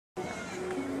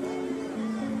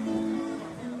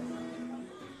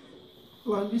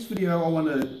Hello, in this video I want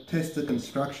to test the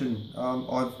construction.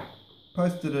 I've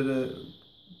posted it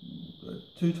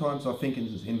two times, I think,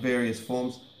 in various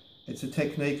forms. It's a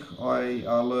technique I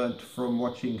learnt from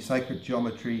watching Sacred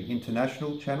Geometry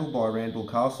International channel by Randall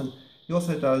Carlson. He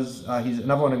also does,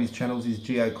 another one of his channels is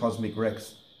GeoCosmic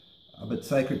Rex, but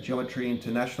Sacred Geometry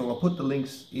International, I'll put the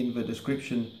links in the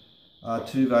description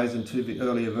to those and to the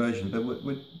earlier version. But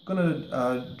we're going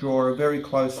to draw a very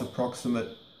close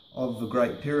approximate of the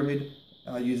Great Pyramid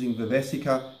using the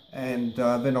Vesica, and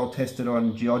then I'll test it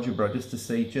on Geogebra just to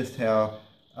see just how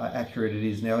accurate it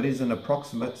is. Now, it is an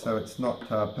approximate, so it's not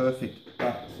perfect,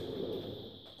 but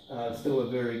still a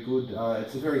very good,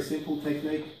 it's a very simple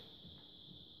technique,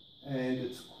 and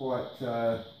it's quite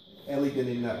elegant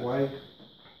in that way.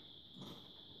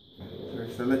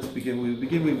 So let's begin. We'll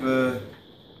begin with the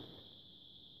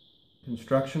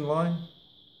construction line.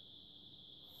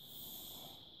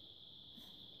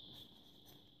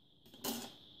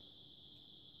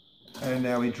 And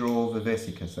now we draw the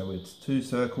Vesica, so it's two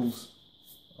circles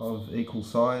of equal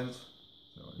size.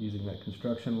 So using that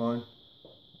construction line,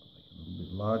 I'll make it a little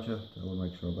bit larger, so I want to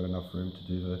make sure I've got enough room to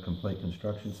do the complete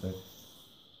construction. So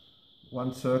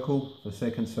one circle, the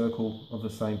second circle of the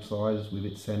same size with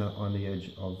its centre on the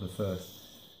edge of the first.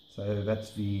 So that's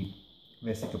the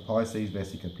Vesica Pisces,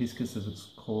 Vesica Pisces as it's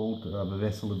called, the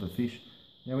vessel of the fish.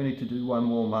 Now we need to do one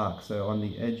more mark, so on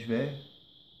the edge there,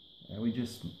 and we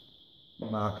just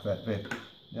mark that there.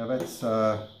 Now that's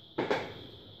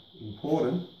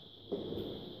important.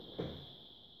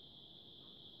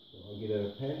 I'll get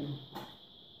a pen.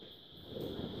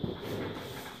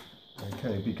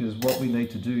 Okay, because what we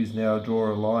need to do is now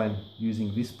draw a line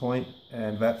using this point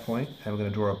and that point, and we're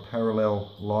going to draw a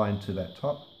parallel line to that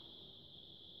top.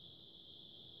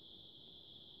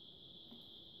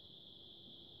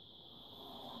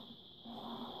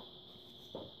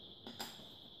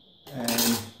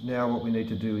 And now what we need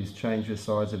to do is change the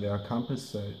size of our compass,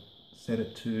 so set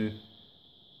it to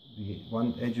the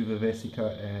one edge of the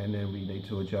Vesica, and then we need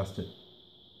to adjust it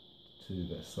to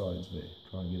the sides there.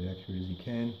 Try and get accurate as you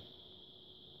can.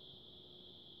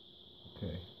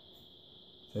 Okay,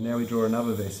 so now we draw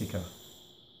another Vesica,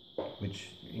 which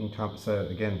encompasses, so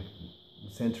again,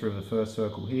 the centre of the first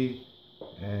circle here,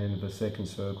 and the second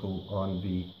circle on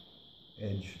the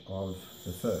edge of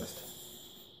the first.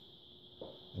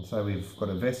 And so we've got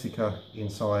a Vesica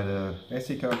inside a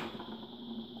Vesica,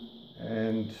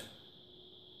 and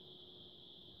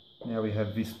now we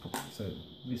have this, so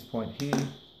this point here,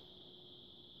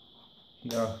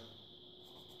 here,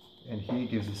 and here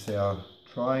gives us our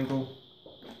triangle.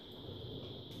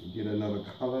 We get another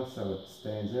colour so it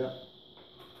stands out.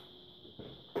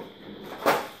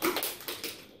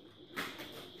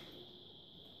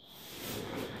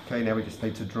 Okay, now we just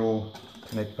need to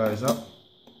connect those up.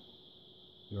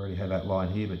 We already have that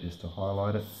line here, but just to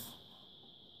highlight it.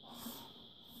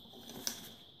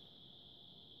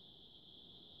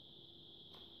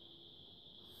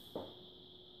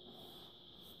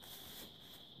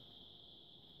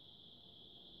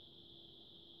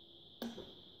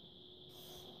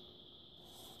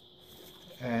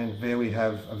 And there we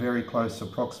have a very close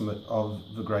approximate of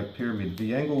the Great Pyramid.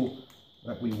 The angle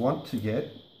that we want to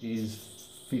get is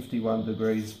 51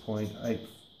 degrees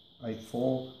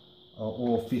 0.884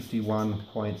 or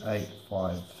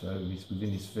 51.85, so it's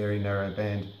within this very narrow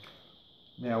band.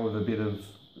 Now with a bit of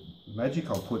magic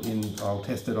I'll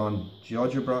test it on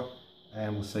Geogebra,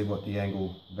 and we'll see what the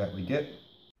angle that we get.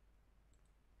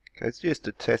 Okay, it's just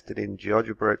to test it in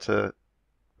Geogebra. It's a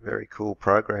very cool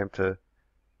program to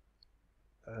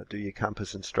do your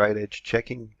compass and straight edge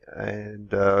checking,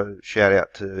 and shout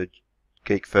out to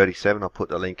Geek37. I'll put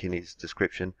the link in his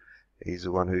description. He's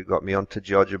the one who got me onto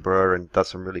Geogebra and does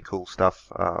some really cool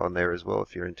stuff on there as well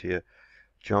if you're into your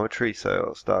geometry. So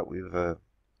I'll start with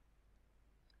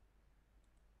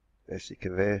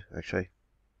Vesica there, actually.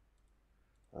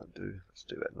 Let's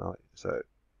do that now. So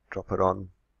drop it on,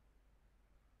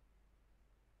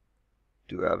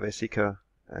 do our Vesica,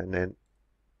 and then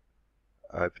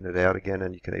open it out again,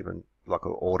 and you can even like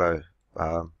an auto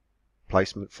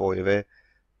placement for you there.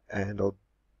 And I'll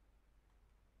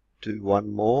do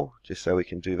one more just so we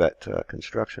can do that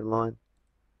construction line.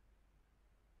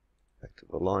 Back to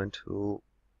the line tool.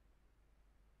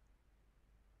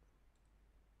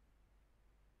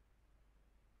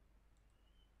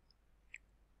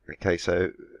 Okay,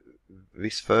 so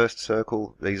this first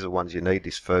circle, these are the ones you need.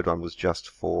 This third one was just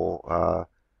for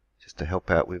just to help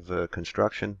out with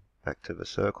construction. Back to the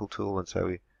circle tool, and so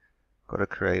we've got to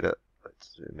create a,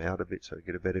 let's zoom out a bit so we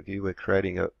get a better view. We're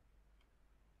creating a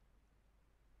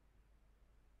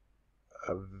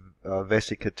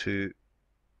Vesica to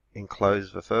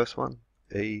enclose the first one,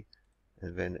 E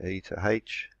and then E to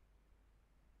H.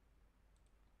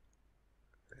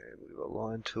 And with a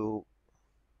line tool,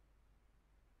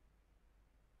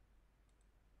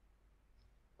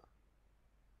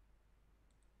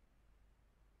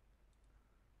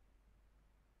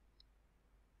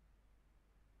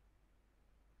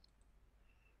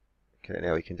 okay,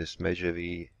 now we can just measure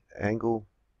the angle.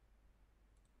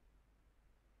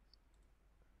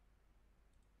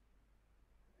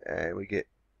 And we get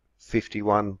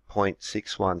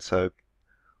 51.61, so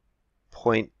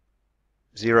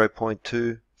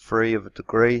 0.23 of a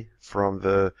degree from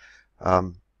the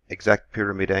exact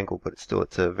pyramid angle, but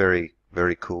it's a very,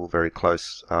 very cool, very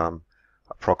close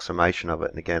approximation of it.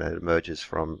 And again, it emerges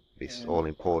from this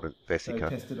all-important Vesica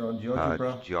tested on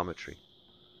GeoGebra. geometry.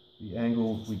 The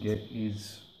angle we get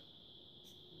is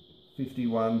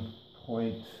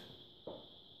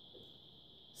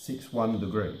 51.61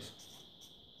 degrees.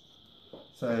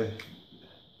 So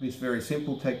this very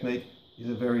simple technique is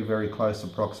a very, very close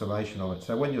approximation of it.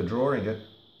 So when you're drawing it,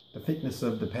 the thickness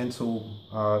of the pencil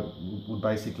would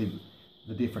basically be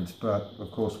the difference. But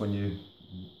of course, when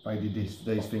they did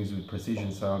these things with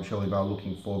precision, so I'm surely they were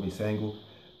looking for this angle.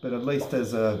 But at least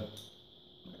as a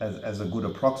good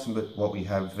approximate, what we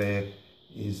have there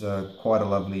is quite a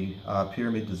lovely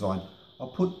pyramid design. I'll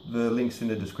put the links in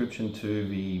the description to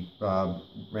the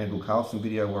Randall Carlson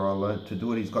video where I learned to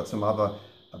do it. He's got some other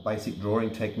basic drawing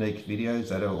technique videos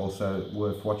that are also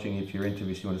worth watching if you're into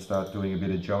this. You want to start doing a bit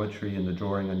of geometry and the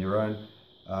drawing on your own.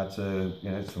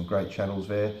 Some great channels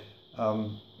there.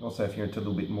 Also, if you're into a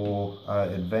little bit more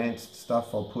advanced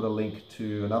stuff, I'll put a link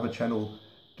to another channel,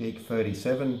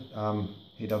 Geek37.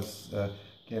 He does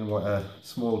again a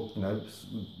small,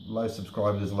 low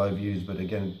subscribers, low views, but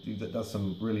again that does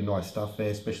some really nice stuff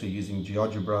there, especially using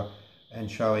GeoGebra and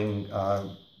showing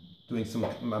doing some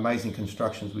amazing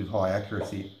constructions with high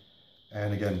accuracy.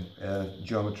 And again,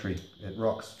 geometry, it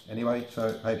rocks. Anyway,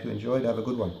 so hope you enjoyed. Have a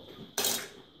good one.